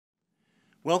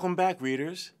Welcome back,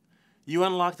 readers. You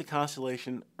unlocked the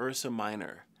constellation Ursa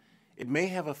Minor. It may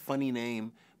have a funny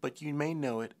name, but you may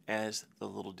know it as the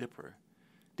Little Dipper.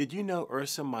 Did you know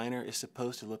Ursa Minor is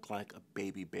supposed to look like a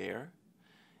baby bear?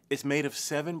 It's made of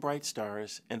 7 bright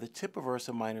stars, and the tip of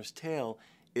Ursa Minor's tail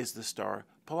is the star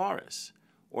Polaris,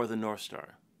 or the North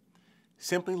Star.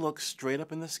 Simply look straight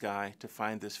up in the sky to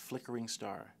find this flickering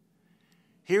star.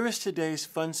 Here is today's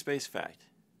fun space fact.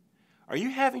 Are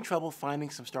you having trouble finding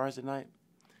some stars at night?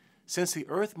 Since the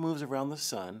Earth moves around the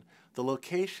Sun, the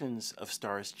locations of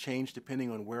stars change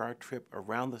depending on where our trip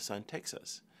around the Sun takes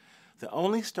us. The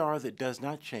only star that does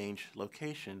not change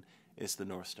location is the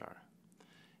North Star.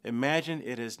 Imagine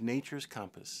it as nature's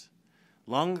compass.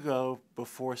 Long ago,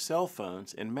 before cell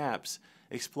phones and maps,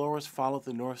 explorers followed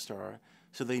the North Star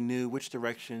so they knew which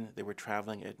direction they were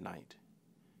traveling at night.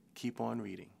 Keep on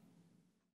reading.